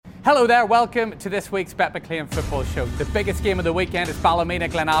Hello there, welcome to this week's Bet McLean Football Show. The biggest game of the weekend is Ballymena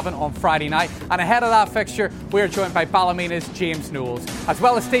Glenavon on Friday night, and ahead of that fixture we are joined by Ballymena's James Knowles. As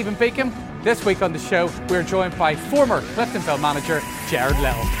well as Stephen Beacom, this week on the show we are joined by former Cliftonville manager Gerard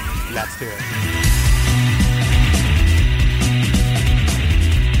Lyttle. Let's do it.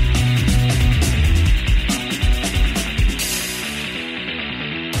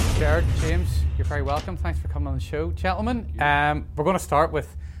 Gerard, James, you're very welcome. Thanks for coming on the show, gentlemen. We're going to start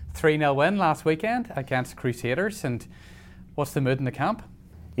with 3-0 win last weekend against Crusaders, and what's the mood in the camp?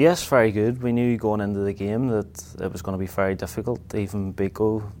 Yes, very good. We knew going into the game that it was going to be very difficult. Even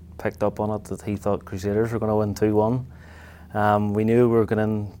Biko picked up on it, that he thought Crusaders were going to win 2-1. We knew we were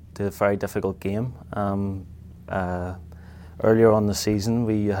going into a very difficult game. Earlier on the season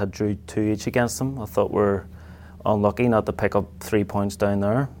we had drew 2 each against them. I thought we were unlucky not to pick up 3 points down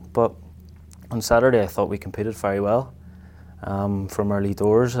there, but on Saturday I thought we competed very well from early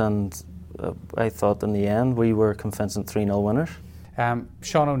doors, and I thought in the end we were convincing 3-0 winners.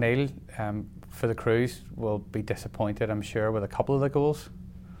 Sean O'Neill for the Crews will be disappointed, I'm sure, with a couple of the goals.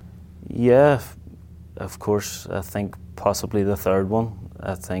 Yeah, of course. I think possibly the third one.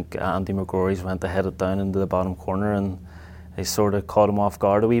 I think Andy McGrory's went to head it down into the bottom corner, and they sort of caught him off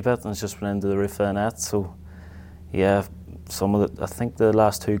guard a wee bit, and it's just went into the roof of the net. So yeah, I think the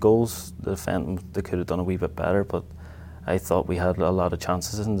last 2 goals, the defending, they could have done a wee bit better, but I thought we had a lot of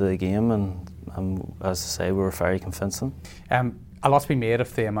chances into the game, and as I say, we were very convincing. A lot's been made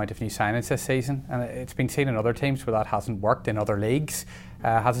of the amount of new signings this season, and it's been seen in other teams where that hasn't worked in other leagues.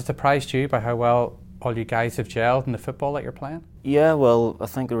 Has it surprised you by how well all you guys have gelled in the football that you're playing? Yeah, well, I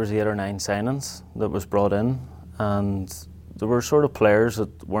think there was 8 or 9 signings that was brought in, and there were sort of players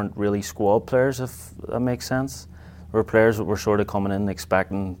that weren't really squad players, if that makes sense. There were players that were sort of coming in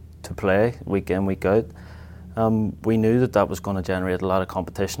expecting to play week in, week out. We knew that was going to generate a lot of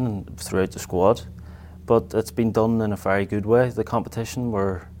competition throughout the squad, but it's been done in a very good way. The competition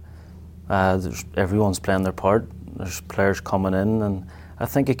where everyone's playing their part, there's players coming in, and I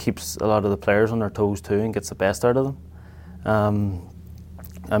think it keeps a lot of the players on their toes too and gets the best out of them.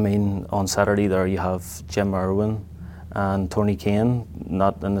 I mean, on Saturday there you have Jim Irwin and Tony Kane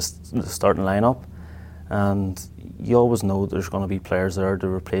not in the starting lineup, and you always know there's going to be players there to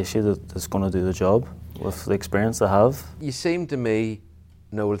replace you that's going to do the job with the experience they have. You seem to me,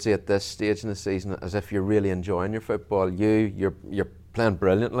 Knowles, at this stage in the season, as if you're really enjoying your football. You're playing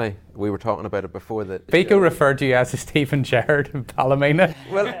brilliantly. We were talking about it before. That Biko referred to you as a Stephen Gerrard in Ballymena.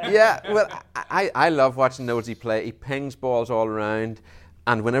 Well, yeah. Well, I love watching Knowles play. He pings balls all around,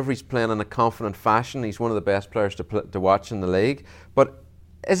 and whenever he's playing in a confident fashion, he's one of the best players to watch in the league. But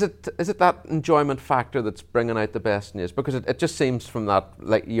is it that enjoyment factor that's bringing out the best in you? Because it just seems from that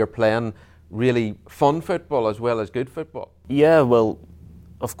like you're playing really fun football as well as good football. Yeah, well,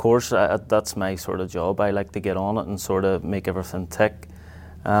 of course, that's my sort of job. I like to get on it and sort of make everything tick.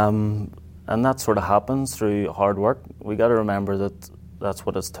 And that sort of happens through hard work. We got to remember that that's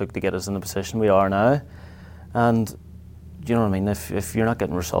what it's took to get us in the position we are now. And you know what I mean? If you're not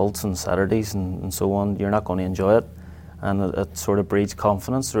getting results on Saturdays and so on, you're not going to enjoy it. And it sort of breeds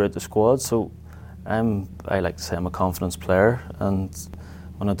confidence throughout the squad. So I like to say I'm a confidence player, and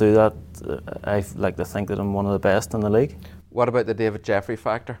when I do that, I like to think that I'm one of the best in the league. What about the David Jeffrey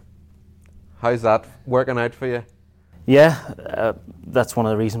factor? How's that working out for you? Yeah, that's one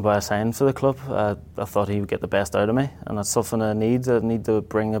of the reasons why I signed for the club. I thought he would get the best out of me, and that's something I need. I need to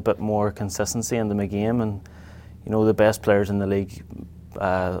bring a bit more consistency into my game, and you know, the best players in the league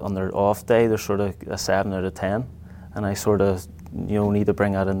on their off day, they're sort of a 7 out of 10, and I sort of need to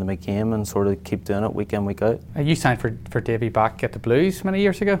bring that into my game and sort of keep doing it week in, week out. You signed for Davy back at the Blues many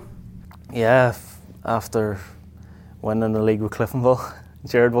years ago? Yeah, after winning the league with Cliftonville.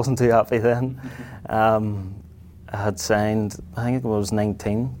 Gerard wasn't too happy then. I had signed, I think it was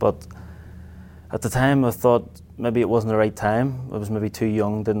 19, but at the time I thought maybe it wasn't the right time. I was maybe too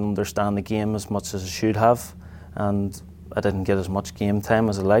young, didn't understand the game as much as I should have, and I didn't get as much game time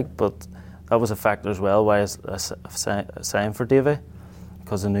as I liked, but that was a factor as well why I signed for Davy,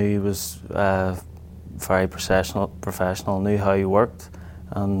 because I knew he was very professional, knew how he worked,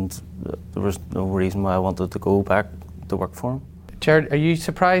 and there was no reason why I wanted to go back to work for him. Gerard, are you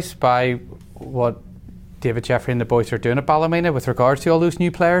surprised by what David Jeffrey and the boys are doing at Ballymena with regards to all those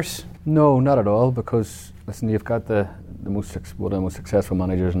new players? No, not at all, because listen, you've got one of the most successful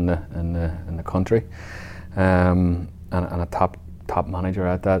managers in the country, and a top manager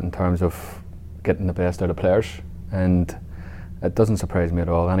at that in terms of getting the best out of players, and it doesn't surprise me at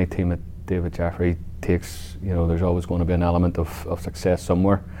all. Any team that David Jeffrey takes, there's always going to be an element of success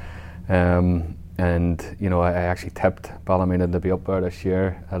somewhere. and you know, I actually tipped Ballymena to be up there this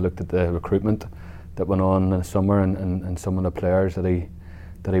year. I looked at the recruitment that went on in the summer and some of the players that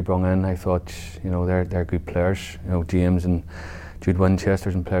he brought in. I thought, you know, they're good players. You know, James and Jude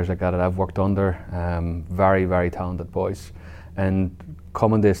Winchesters and players like that I've worked under. Very, very talented boys, and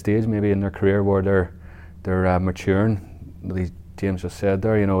coming to a stage maybe in their career where they're maturing. James just said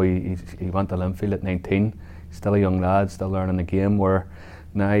there, you know, he went to Linfield at 19. He's still a young lad, still learning the game. Where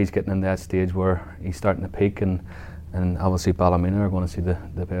now he's getting in that stage where he's starting to peak, and obviously Ballymena are going to see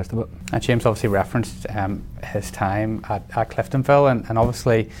the best of it. And James obviously referenced his time at Cliftonville, and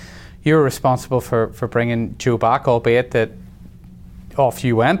obviously you were responsible for bringing Joe back, albeit that off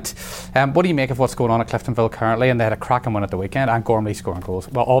you went. What do you make of what's going on at Cliftonville currently? And they had a cracking win at the weekend, and Gormley scoring goals.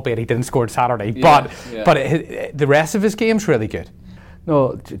 Well, albeit he didn't score on Saturday, but the rest of his game's really good.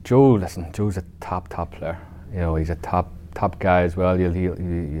 No, Joe's a top player. You know, he's a top guy as well. I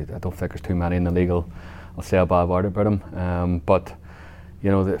don't think there's too many in the league I'll say a bad word about him. But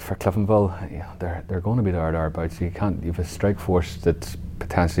you know, for Cliftonville, you know, they're going to be thereabouts. You have a strike force that's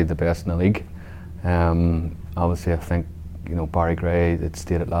potentially the best in the league. Obviously, I think, you know, Barry Gray had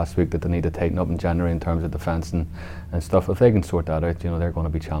stated last week that they need to tighten up in January in terms of defence and stuff. If they can sort that out, you know, they're going to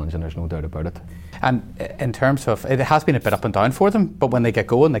be challenging, there's no doubt about it. And in terms of, it has been a bit up and down for them, but when they get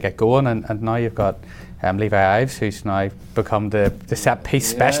going, and now you've got Levi Ives, who's now become the set piece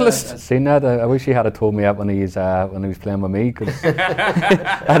specialist. I've seen that. I wish he had told me that when he was playing with me, because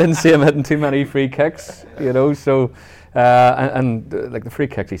I didn't see him hitting too many free kicks, you know, so like the free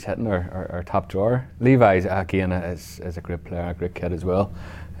kicks he's hitting are top drawer. Levi again is a great player, a great kid as well.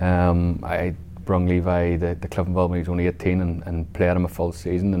 I brung Levi to Cliftonville when he was only 18 and played him a full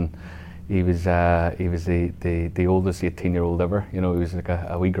season, and he was the oldest 18-year-old ever. You know, he was like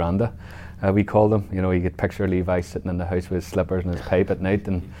a wee granda. We called him. You know, you could picture Levi sitting in the house with his slippers and his pipe at night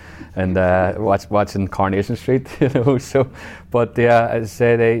and watching Coronation Street. You know, so but yeah, as I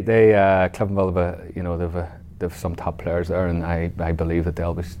say, they Cliftonville they've some top players there, and I believe that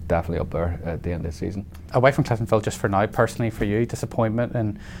they'll be definitely up there at the end of the season. Away from Cliftonville, just for now, personally for you, disappointment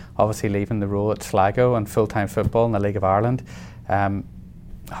and obviously leaving the role at Sligo and full-time football in the League of Ireland.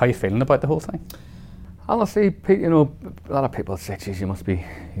 How are you feeling about the whole thing? Honestly, you know, a lot of people say, geez, you must be,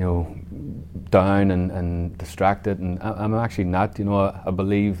 you know, down and distracted, and I'm actually not. You know, I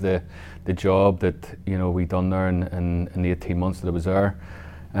believe the job that, you know, we done there in the 18 months that I was there,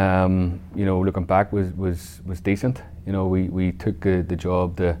 you know, looking back was decent. You know, we took the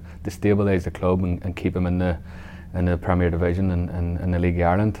job to stabilise the club and keep them in the Premier Division and in the League of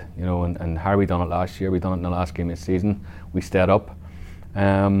Ireland. You know, and how we done it last year? We done it in the last game of the season. We stayed up.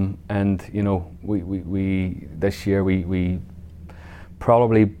 And you know, we this year we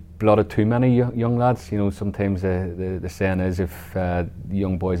probably blooded too many young lads. You know, sometimes the saying is, if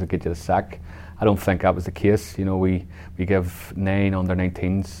young boys will get you the sack. I don't think that was the case. You know, we give 9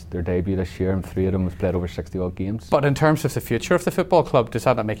 under-19s their debut this year, and 3 of them has played over 60-odd games. But in terms of the future of the football club, does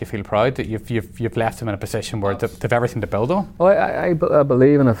that not make you feel proud that you've left them in a position where they've everything to build on? Well, I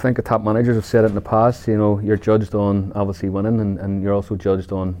believe, and I think the top managers have said it in the past, you know, you're judged on obviously winning, and you're also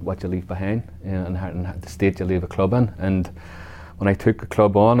judged on what you leave behind, you know, and the state you leave a club in. And when I took the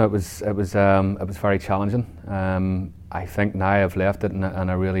club on, it was very challenging. I think now I've left it in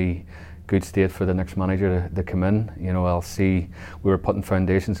a really good state for the next manager to come in. You know, I'll see we were putting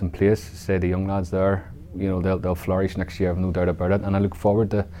foundations in place. Say the young lads there, you know, they'll flourish next year, I've no doubt about it, and I look forward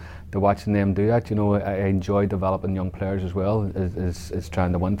to watching them do that. You know, I enjoy developing young players as well, is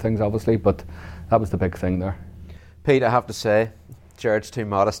trying to win things obviously, but that was the big thing there. Pete, I have to say, Gerard's too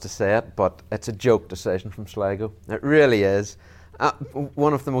modest to say it, but it's a joke decision from Sligo. It really is.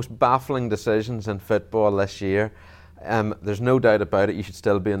 One of the most baffling decisions in football this year. There's no doubt about it, you should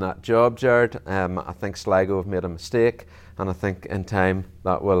still be in that job, Gerard. I think Sligo have made a mistake, and I think in time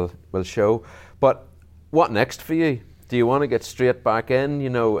that will show. But what next for you? Do you want to get straight back in? You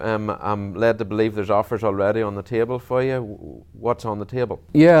know, I'm led to believe there's offers already on the table for you. What's on the table?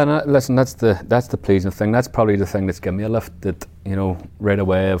 Yeah, and listen, that's the pleasing thing. That's probably the thing that's given me a lift. That, you know, right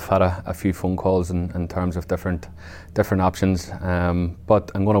away I've had a few phone calls in terms of different options.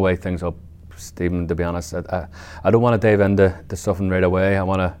 But I'm going to weigh things up, Stephen, to be honest. I don't want to dive into something right away. I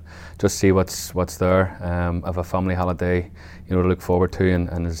want to just see what's there. I have a family holiday, you know, to look forward to,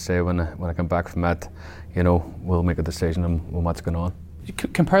 and as I say, when I come back from that, you know, we'll make a decision on what's going on.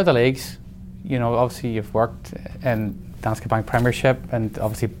 Compare the leagues. You know, obviously you've worked in Danske Bank Premiership and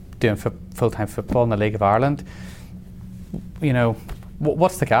obviously doing full-time football in the League of Ireland. You know,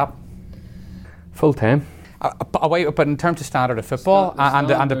 what's the gap? Full-time. But in terms of standard of football and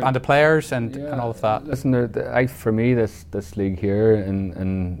the players and all of that. Listen, for me, this league here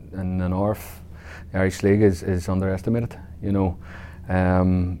in the north, Irish League is underestimated.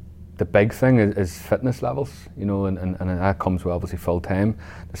 The big thing is fitness levels, and that comes with obviously full time.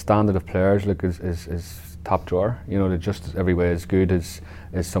 The standard of players is top drawer. They're just every way as good as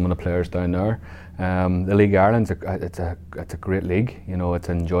some of the players down there. The League Ireland's it's a great league. It's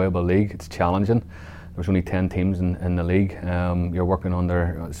an enjoyable league. It's challenging. There's only 10 teams in the league. You're working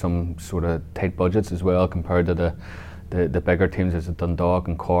under some sort of tight budgets as well compared to the bigger teams as Dundalk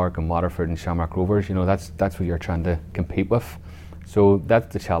and Cork and Waterford and Shamrock Rovers. That's what you're trying to compete with. So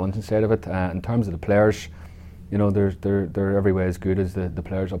that's the challenging side of it. In terms of the players, they're every way as good as the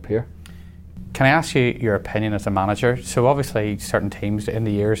players up here. Can I ask you your opinion as a manager? So obviously certain teams in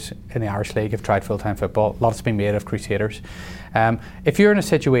the years in the Irish League have tried full-time football. Lots has been made of Crusaders. If you're in a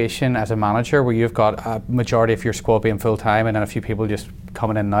situation as a manager where you've got a majority of your squad being full-time and then a few people just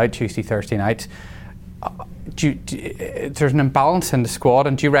coming in and out Tuesday, Thursday nights, there's an imbalance in the squad,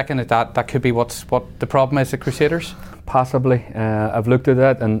 and do you reckon that could be what the problem is at Crusaders? Possibly. I've looked at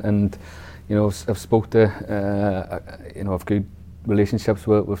that and I've spoke to I've good relationships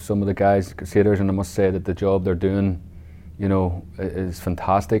with some of the guys at Crusaders, and I must say that the job they're doing is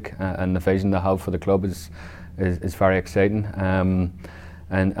fantastic, and the vision they have for the club is very exciting,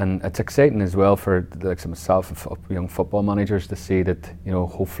 and it's exciting as well for the likes of myself and young football managers to see that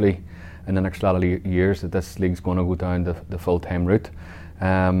hopefully in the next lot of years that this league's going to go down the full-time route.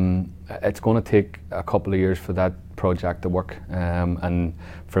 It's going to take a couple of years for that project to work, and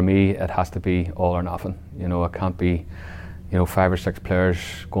for me it has to be all or nothing. It can't be 5 or 6 players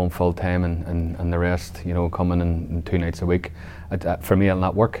going full time and the rest coming in 2 nights a week. For me it'll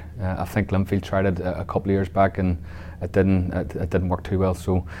not work. I think Linfield tried it a couple of years back and it didn't work too well.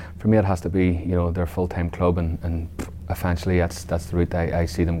 So for me it has to be their full time club, and eventually that's the route I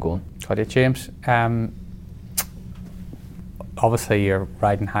see them going. Got it, James. Obviously you're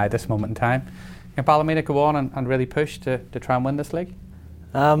riding high this moment in time. Can Ballymena go on and really push to try and win this league?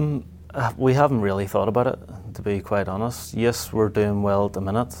 We haven't really thought about it, to be quite honest. Yes, we're doing well at the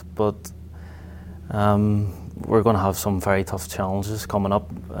minute, but we're going to have some very tough challenges coming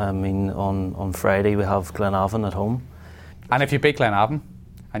up. I mean, on Friday we have Glenavon at home. And if you beat Glenavon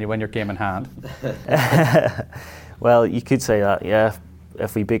and you win your game in hand? Well, you could say that, yeah.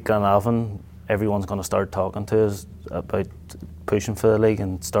 If we beat Glenavon, everyone's going to start talking to us about pushing for the league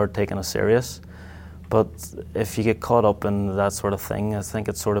and start taking us serious. But if you get caught up in that sort of thing, I think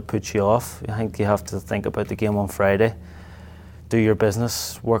it sort of puts you off. I think you have to think about the game on Friday, do your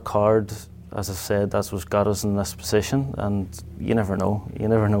business, work hard. As I said, that's what's got us in this position, and you never know. You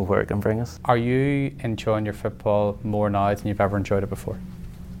never know where it can bring us. Are you enjoying your football more now than you've ever enjoyed it before?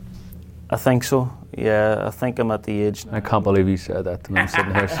 I think so, yeah. I think I'm at the age... I can't believe you said that to me. I'm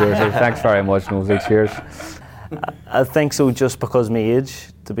sitting here seriously. Thanks very much, Knowles. Cheers. I think so, just because of my age,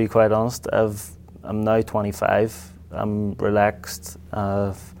 to be quite honest. I'm now 25. I'm relaxed.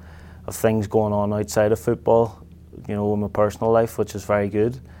 I've things going on outside of football, in my personal life, which is very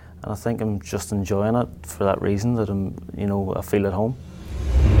good. And I think I'm just enjoying it for that reason, that I feel at home.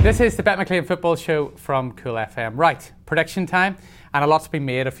 This is the Bet McLean Football Show from Cool FM. Right, prediction time, and a lot's been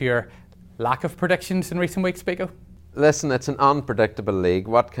made of your lack of predictions in recent weeks, Bigo. Listen, it's an unpredictable league.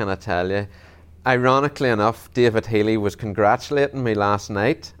 What can I tell you? Ironically enough, David Healy was congratulating me last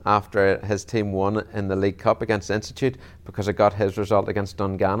night after his team won in the League Cup against Institute, because I got his result against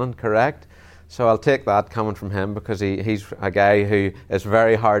Dungannon correct. So I'll take that coming from him, because he's a guy who is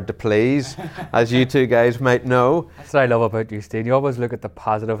very hard to please, as you two guys might know. That's what I love about you, Steve. You always look at the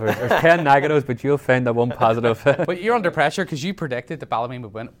positive. There's 10 negatives, but you'll find the one positive. But you're under pressure because you predicted that Ballymena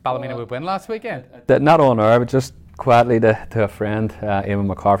would win last weekend. Not on air, but just quietly to a friend, Eamon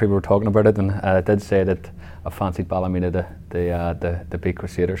McCarthy. We were talking about it, and I did say that I fancied Ballymena the big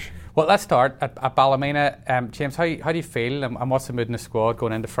Crusaders. Well, let's start at Ballymena. James, how do you feel, and what's the mood in the squad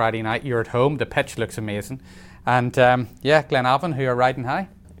going into Friday night? You're at home, the pitch looks amazing, and Glenavon, who are riding high.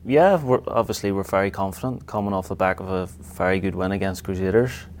 Yeah, we're very confident coming off the back of a very good win against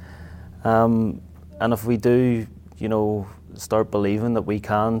Crusaders, and if we do, start believing that we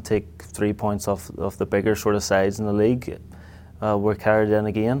can take 3 points off the bigger sort of sides in the league, we're carried in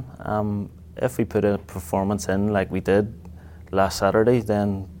again. If we put a performance in like we did last Saturday,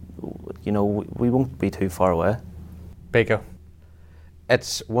 then we won't be too far away. Bigo.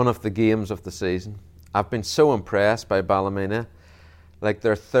 It's one of the games of the season. I've been so impressed by Ballymena. Like,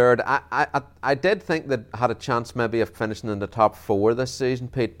 they're third. I did think they had a chance maybe of finishing in the top 4 this season,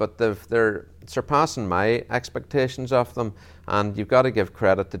 Pete, but they're surpassing my expectations of them. And you've got to give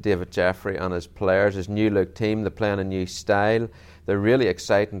credit to David Jeffrey and his players, his new look team. They're playing a new style. They're really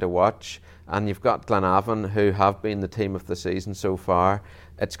exciting to watch. and you've got Glenavon, who have been the team of the season so far.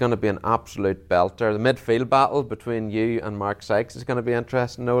 It's going to be an absolute belter. The midfield battle between you and Mark Sykes is going to be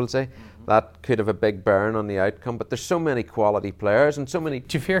interesting, Knowlesy. That could have a big bearing on the outcome, but there's so many quality players and so many...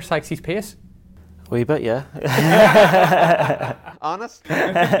 Do you fear Sykes' pace? A wee bit, yeah. Honest?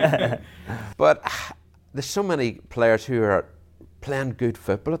 But there's so many players who are playing good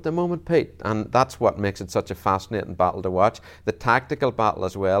football at the moment, Pete, and that's what makes it such a fascinating battle to watch. The tactical battle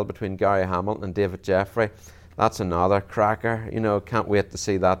as well between Gary Hamilton and David Jeffrey, that's another cracker. You know, can't wait to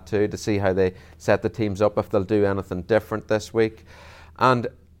see that too, to see how they set the teams up, if they'll do anything different this week. And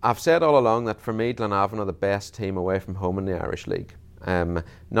I've said all along that for me, Glenavon are the best team away from home in the Irish League.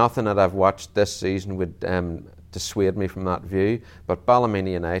 Nothing that I've watched this season would dissuade me from that view, but Ballymena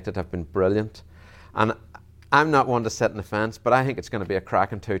United have been brilliant. And I'm not one to sit in the fence, but I think it's going to be a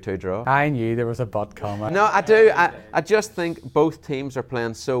cracking 2-2 draw. I knew there was a but coming. No, I do. I just think both teams are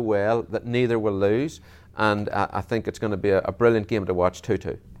playing so well that neither will lose, and I think it's going to be a brilliant game to watch,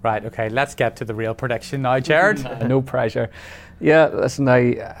 2-2. Right, okay, let's get to the real prediction now, Gerard. No pressure. Yeah, listen,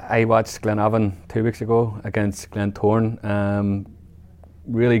 I watched Glenavon 2 weeks ago against Glentoran.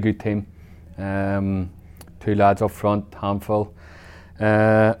 Really good team. 2 lads up front, handful.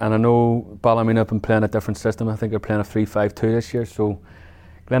 And I know Ballymena have been playing a different system. I think they're playing a 3-5-2 this year. So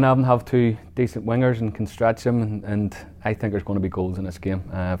Glenavon have 2 decent wingers and can stretch them. And I think there's going to be goals in this game.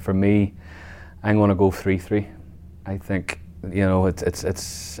 For me, I'm going to go 3-3. I think it's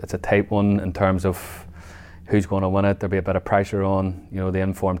a tight one in terms of who's going to win it. There'll be a bit of pressure on the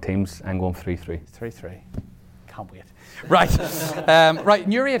informed teams. I'm going 3-3. 3-3. Can't wait. Right, right.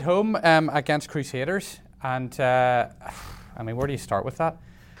 Newry at home against Crusaders, and. Where do you start with that?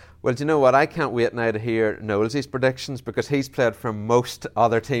 Well, do you know what? I can't wait now to hear Knowles' predictions, because he's played for most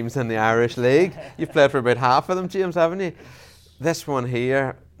other teams in the Irish League. You've played for about half of them, James, haven't you? This one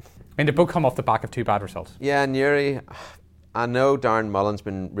here... they both come off the back of 2 bad results. Yeah, Newry, I know Darren Mullen's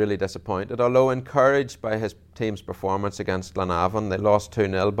been really disappointed, although encouraged by his team's performance against Glenavon. They lost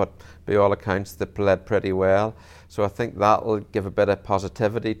 2-0, but by all accounts they played pretty well. So I think that'll give a bit of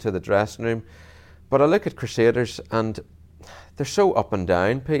positivity to the dressing room. But I look at Crusaders and... they're so up and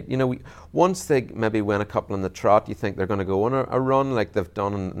down, Pete. Once they maybe win a couple in the trot, you think they're going to go on a run like they've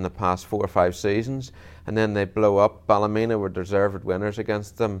done in the past 4 or 5 seasons, and then they blow up. Ballymena were deserved winners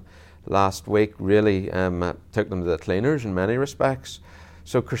against them last week. Really took them to the cleaners in many respects.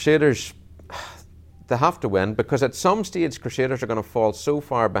 So Crusaders, they have to win, because at some stage Crusaders are going to fall so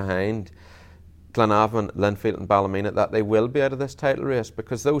far behind Glenavon, Linfield and Ballymena that they will be out of this title race,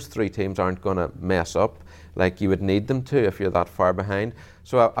 because those 3 teams aren't going to mess up like you would need them to if you're that far behind.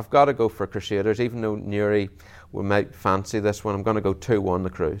 So I've got to go for Crusaders, even though Newry we might fancy this one. I'm going to go 2-1 the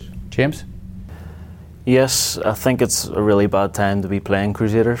Cruise. James? Yes, I think it's a really bad time to be playing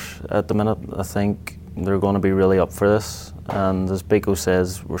Crusaders at the minute. I think they're going to be really up for this, and as Biko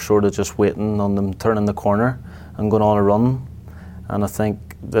says, we're sort of just waiting on them turning the corner and going on a run, and I think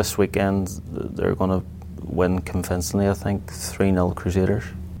this weekend they're going to win convincingly. I think 3-0 Crusaders.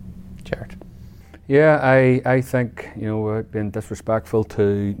 Gerard? Yeah, I think we're being disrespectful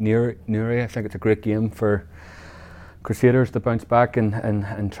to Newry. I think it's a great game for Crusaders to bounce back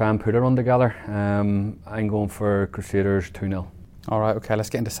and try and put it on together. I'm going for Crusaders 2-0. All right, okay, let's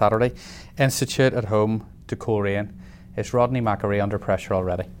get into Saturday. Institute at home to Coleraine. Is Rodney McAree under pressure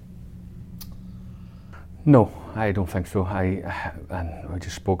already? No, I don't think so. And we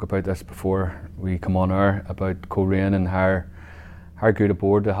just spoke about this before we come on air about Coleraine and how good a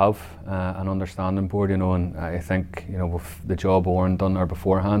board to have, an understanding board, and I think with the job Oran done there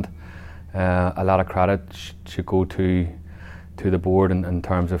beforehand, a lot of credit should go to the board in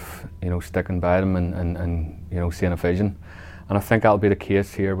terms of sticking by them and seeing a vision, and I think that'll be the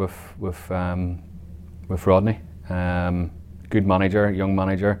case here with Rodney. Good manager, young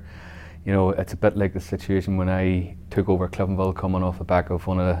manager. It's a bit like the situation when I took over Cliftonville, coming off the back of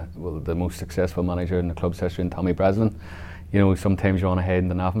one of the most successful manager in the club's history, and Tommy Breslin. Sometimes you're on ahead in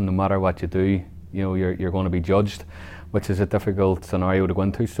the nothing. No matter what you do, you're going to be judged, which is a difficult scenario to go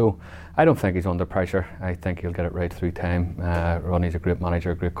into. So I don't think he's under pressure. I think he'll get it right through time. Rodney's a great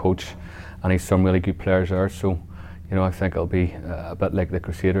manager, a great coach, and he's some really good players there. So I think it'll be a bit like the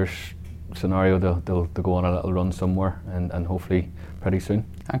Crusaders scenario. They'll go on a little run somewhere, and hopefully pretty soon.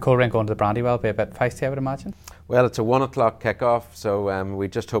 And Coleraine going to the Brandywell will be a bit feisty, I would imagine. Well, it's a 1 o'clock kickoff, so we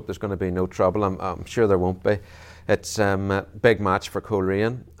just hope there's going to be no trouble. I'm sure there won't be. It's a big match for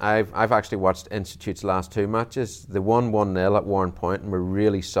Coleraine. I've actually watched Institute's last 2 matches. They won 1-0 at Warren Point and were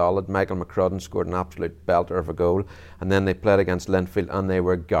really solid. Michael McCrudden scored an absolute belter of a goal, and then they played against Linfield and they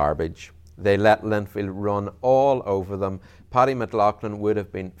were garbage. They let Linfield run all over them. Paddy McLaughlin would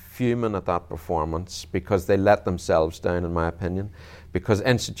have been fuming at that performance because they let themselves down, in my opinion. Because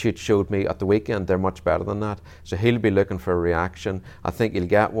Institute showed me at the weekend they're much better than that. So he'll be looking for a reaction. I think he'll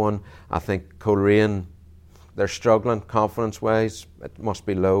get one. I think Coleraine, they're struggling confidence-wise. It must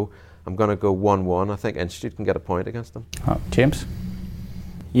be low. I'm going to go 1-1. I think Institute can get a point against them. James?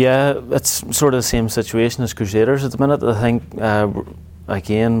 Yeah, it's sort of the same situation as Crusaders at the minute. I think,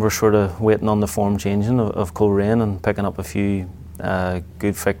 again, we're sort of waiting on the form changing of Coleraine and picking up a few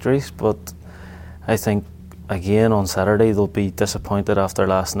good victories. But I think, again, on Saturday they'll be disappointed after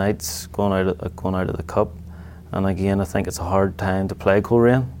last night's going out of the cup. And again, I think it's a hard time to play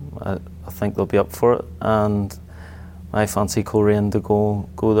Coleraine. I think they'll be up for it, and I fancy Coleraine to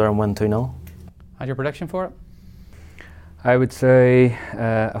go there and win 2-0. And your prediction for it? I would say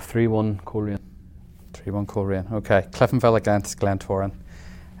a 3-1 Coleraine. 3-1 Coleraine. Okay. Cliftonville against Glentoran.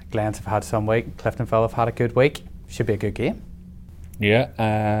 Glens have had some week. Cliftonville have had a good week. Should be a good game. Yeah.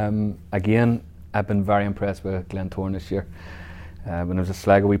 Again, I've been very impressed with Glentoran this year. When it was a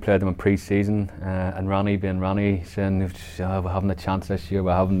Sligo, we played them in pre-season, and Ronnie saying, we're having a chance this year,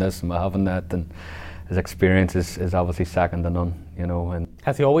 we're having this and we're having that, and his experience is obviously second to none, you know. And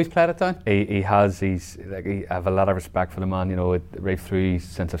has he always played it down? He has. I have a lot of respect for the man, you know. Right through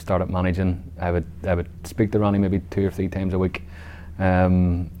since I've started managing, I would speak to Ronnie maybe 2 or 3 times a week,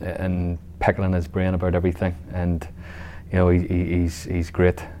 and pickling his brain about everything. And you know, he's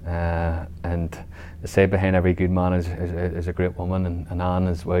great. And they say behind every good man is a great woman, and Anne,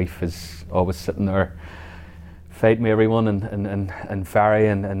 his wife, is always sitting there fighting with everyone and Farry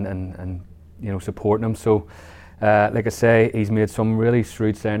and you know, supporting him. So like I say, he's made some really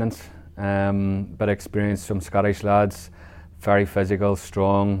shrewd signings, but experienced some Scottish lads, very physical,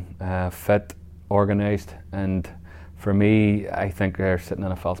 strong, fit, organised, and for me, I think they're sitting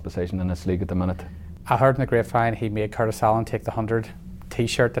in a false position in this league at the minute. I heard in the grapevine he made Curtis Allen take the 100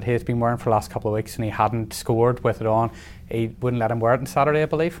 t-shirt that he has been wearing for the last couple of weeks, and he hadn't scored with it on. He wouldn't let him wear it on Saturday, I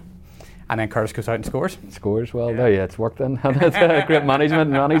believe. And then Curtis goes out and scores. Well, yeah, it's worked then. It's great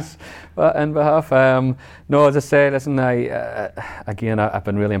management on his behalf. No, as I say, listen, I've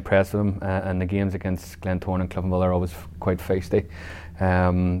been really impressed with him, and the games against Glentoran and Cliftonville are always quite feisty.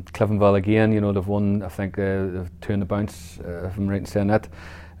 Cliftonville again, you know, they've won, I think, 2 in the bounce, if I'm right in saying that.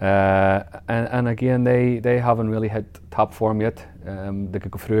 And again, they haven't really hit top form yet. They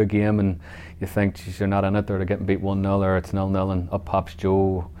could go through a game and you think, geez, you're not in it, or they're getting beat 1-0, or it's 0-0, and up pops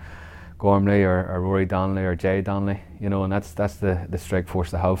Joe Gormley or Rory Donnelly or Jay Donnelly, you know, and that's the strike force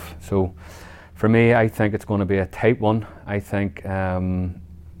to have. So for me, I think it's going to be a tight one. I think, and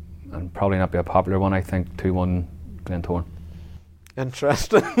probably not be a popular one, I think 2-1 Glentoran.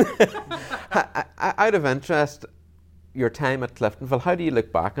 Interesting. Out of interest, your time at Cliftonville, how do you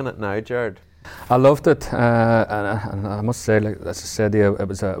look back on it now, Gerard? I loved it, and I must say, like as I said, it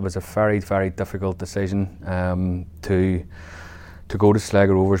was a very, very difficult decision to go to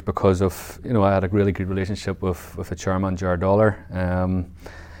Sligo Rovers because of, you know, I had a really good relationship with the chairman, Gerard Lyttle.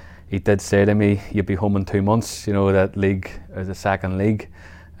 He did say to me, "You'll be home in 2 months." You know, that league is a second league,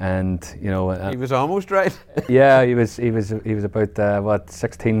 and you know he was almost right. Yeah, he was about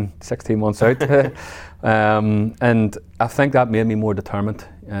 16 months out, and I think that made me more determined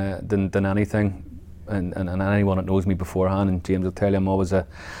than anything. And anyone that knows me beforehand, and James will tell you, I'm always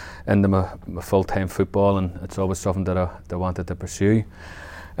into my full-time football, and it's always something that I wanted to pursue.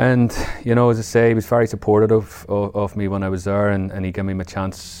 And you know, as I say, he was very supportive of me when I was there, and he gave me my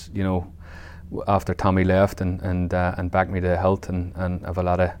chance, you know, after Tommy left, and backed me to health, and have a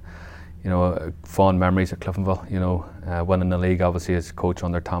lot of, you know, fond memories at Cliftonville. You know, winning the league obviously as coach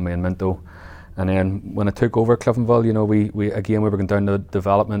under Tommy and Minto, and then when I took over Cliftonville, you know, we were going down the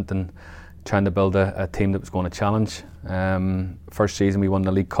development and trying to build a team that was going to challenge. First season we won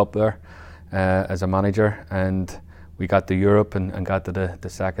the League Cup there as a manager, and we got to Europe and got to the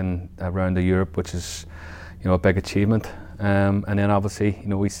second round of Europe, which is, you know, a big achievement. And then obviously, you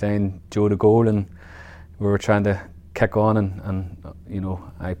know, we signed Joe to goal, and we were trying to kick on, and you know,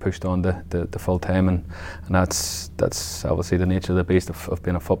 I pushed on the full time, and that's obviously the nature of the beast of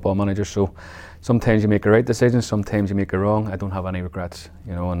being a football manager. So sometimes you make a right decision, sometimes you make a wrong. I don't have any regrets,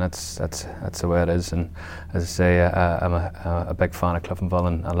 you know, and that's the way it is. And as I say, I'm a big fan of Cliftonville,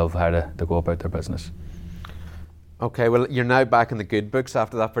 and I love how they go about their business. Okay, well, you're now back in the good books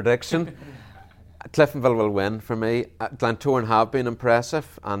after that prediction. Cliftonville will win for me. Glentoran have been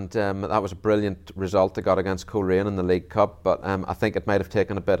impressive, and that was a brilliant result they got against Coleraine in the League Cup, but I think it might have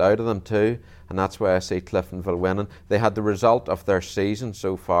taken a bit out of them too, and that's why I see Cliftonville winning. They had the result of their season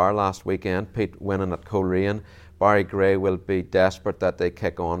so far last weekend, Pete winning at Coleraine, Barry Gray will be desperate that they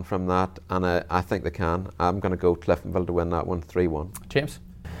kick on from that, and I think they can. I'm going to go Cliftonville to win that one 3-1. James?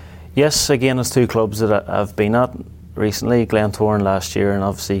 Yes, again, it's two clubs that I've been at recently, Glentoran last year and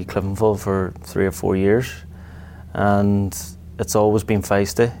obviously Cliftonville for 3 or 4 years, and it's always been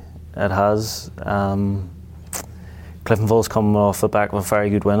feisty. It has. Cliftonville's coming off the back of a very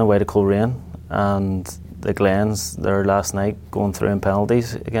good win away to Coleraine, and the Glens there last night going through in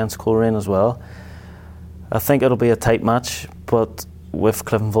penalties against Coleraine as well. I think it'll be a tight match, but with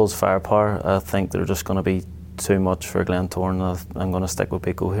Cliftonville's firepower, I think they're just going to be too much for Glentoran. I'm going to stick with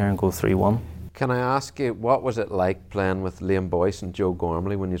Pico here and go 3-1. Can I ask you, what was it like playing with Liam Boyce and Joe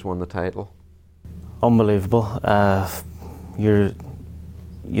Gormley when you won the title? Unbelievable.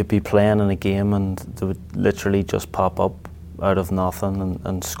 You'd be playing in a game and they would literally just pop up out of nothing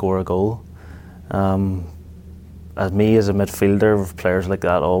and score a goal. As me as a midfielder with players like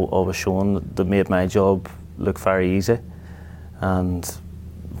that always showing that made my job look very easy, and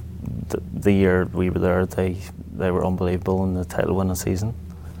the year we were there they were unbelievable in the title winning season.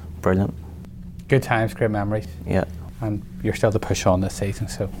 Brilliant. Good times, great memories. Yeah. And you're still to push on this season,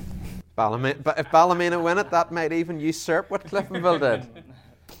 so. But if Ballymena win it, that might even usurp what Cliftonville did.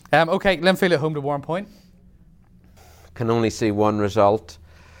 Okay, Linfield at home to Warrenpoint. Can only see one result.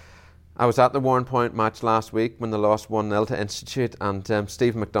 I was at the Warrenpoint match last week when they lost 1-0 to Institute, and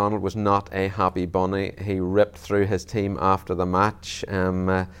Steve McDonald was not a happy bunny. He ripped through his team after the match,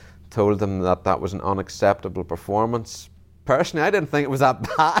 told them that was an unacceptable performance. Personally, I didn't think it was that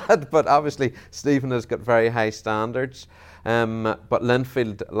bad, but obviously Stephen has got very high standards. But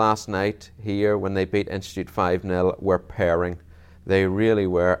Linfield last night here, when they beat Institute 5-0, were pairing. They really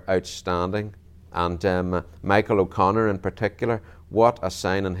were outstanding. And Michael O'Connor in particular, what a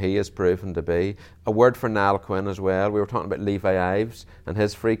signing he has proven to be. A word for Niall Quinn as well. We were talking about Levi Ives and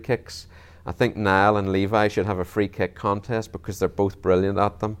his free kicks. I think Niall and Levi should have a free kick contest because they're both brilliant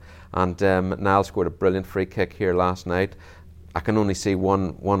at them. And Niall scored a brilliant free kick here last night. I can only see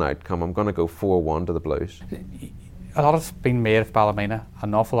one outcome. I'm going to go 4-1 to the Blues. A lot has been made of Ballymena.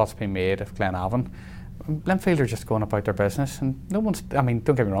 An awful lot's been made of Glenavon. Linfield are just going about their business, and no one's. I mean,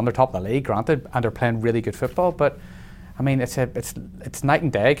 don't get me wrong, they're top of the league, granted, and they're playing really good football. But I mean, it's night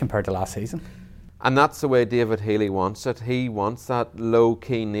and day compared to last season. And that's the way David Healy wants it. He wants that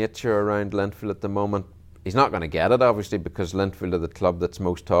low-key nature around Linfield at the moment. He's not going to get it, obviously, because Linfield are the club that's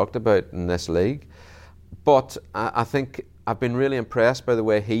most talked about in this league. But I think I've been really impressed by the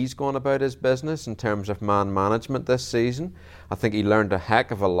way he's gone about his business in terms of man management this season. I think he learned a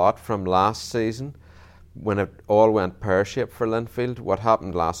heck of a lot from last season when it all went pear-shaped for Linfield. What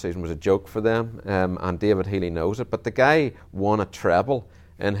happened last season was a joke for them, and David Healy knows it. But the guy won a treble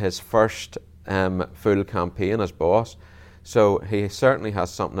in his first full campaign as boss. So he certainly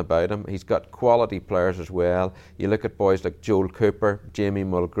has something about him. He's got quality players as well. You look at boys like Joel Cooper, Jamie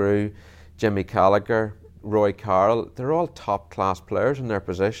Mulgrew, Jimmy Gallagher, Roy Carroll. They're all top-class players in their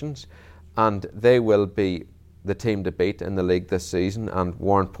positions, and they will be the team to beat in the league this season, and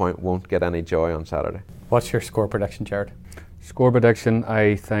Warrenpoint won't get any joy on Saturday. What's your score prediction, Gerard? Score prediction,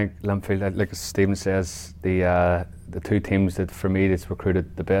 I think Linfield, like Stephen says, the two teams that for me that's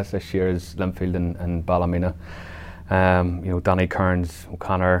recruited the best this year is Linfield and Ballymena. Danny Kearns,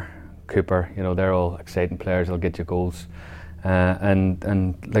 O'Connor, Cooper, they're all exciting players. They'll get you goals,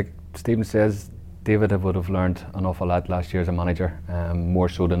 and like Stephen says, David would have learned an awful lot last year as a manager, more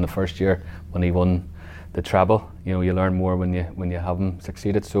so than the first year when he won the treble. You learn more when you haven't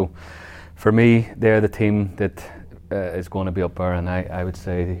succeeded. So for me, they're the team that is going to be up there, and I would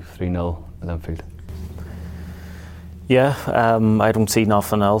say 3-0 Linfield. Yeah, I don't see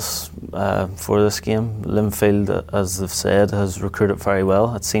nothing else for this game. Linfield, as they've said, has recruited very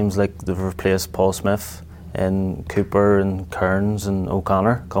well. It seems like they've replaced Paul Smith in Cooper and Kearns and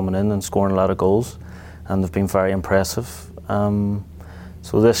O'Connor coming in and scoring a lot of goals, and they've been very impressive.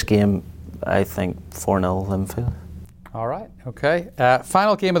 So this game, I think 4-0 Linfield. All right, okay.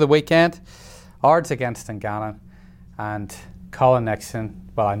 Final game of the weekend, Ards against Dungannon, and Colin Nixon,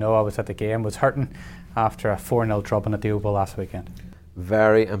 well, I know I was at the game, was hurting after a 4-0 drubbing at the Oval last weekend.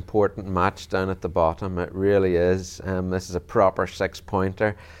 Very important match down at the bottom, it really is. This is a proper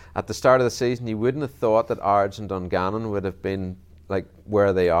 6-pointer. At the start of the season, you wouldn't have thought that Ards and Dungannon would have been like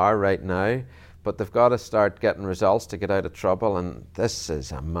where they are right now, but they've got to start getting results to get out of trouble, and this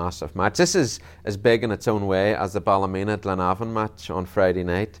is a massive match. This is as big in its own way as the Ballymena-Glenavon match on Friday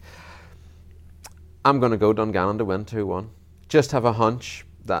night. I'm going to go Dungannon to win 2-1. Just have a hunch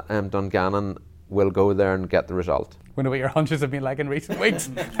that Dungannon will go there and get the result. We know what your hunches have been like in recent weeks.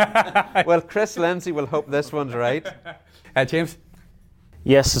 Well, Chris Lindsay will hope this one's right. James?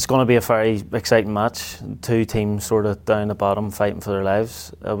 Yes, it's going to be a very exciting match. Two teams sort of down the bottom fighting for their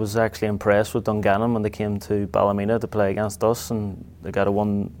lives. I was actually impressed with Dungannon when they came to Ballymena to play against us, and they got a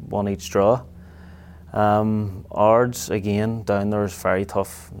one each draw. Ards again down there is very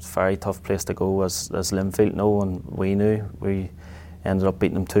tough. It's a very tough place to go, as Linfield know, and we knew. We ended up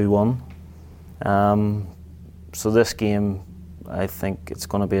beating them 2-1. So this game, I think it's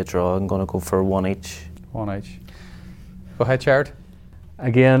going to be a draw. I'm going to go for one each. One each. Go ahead, Gerard.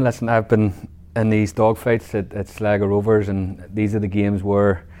 Again, listen, I've been in these dogfights at Sligo Rovers, and these are the games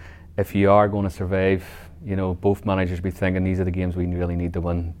where, if you are going to survive, you know, both managers be thinking these are the games we really need to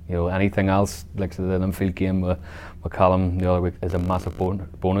win. You know, anything else, like the Linfield game with Callum the other week, is a massive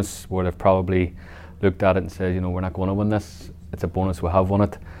bonus where they've probably looked at it and said, you know, we're not going to win this. It's a bonus, we have won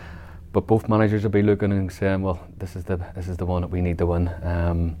it. But both managers will be looking and saying, well, this is the one that we need to win.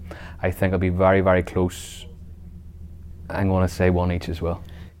 I think it'll be very, very close. I'm going to say one each as well.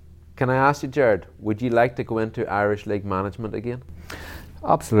 Can I ask you, Gerard, would you like to go into Irish League management again?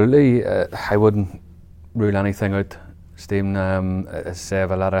 Absolutely. I wouldn't rule anything out, Stephen. As I say, I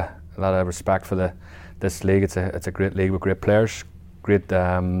have a lot of respect for this league. It's a great league with great players, great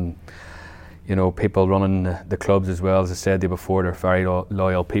you know, people running the clubs as well. As I said to you before, they're very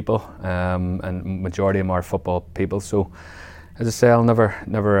loyal people, and majority of them are football people. So, as I say, I'll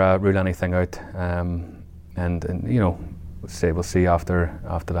never rule anything out. And you know, we'll see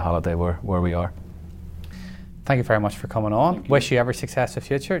after the holiday where we are. Thank you very much for coming on. Wish you every success in the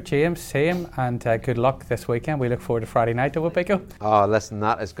future. James, same, and good luck this weekend. We look forward to Friday night, don't we, Pico? Oh, listen,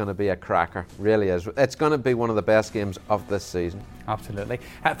 that is going to be a cracker. Really is. It's going to be one of the best games of this season. Absolutely.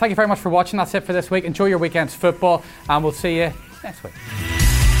 Thank you very much for watching. That's it for this week. Enjoy your weekend's football, and we'll see you next week.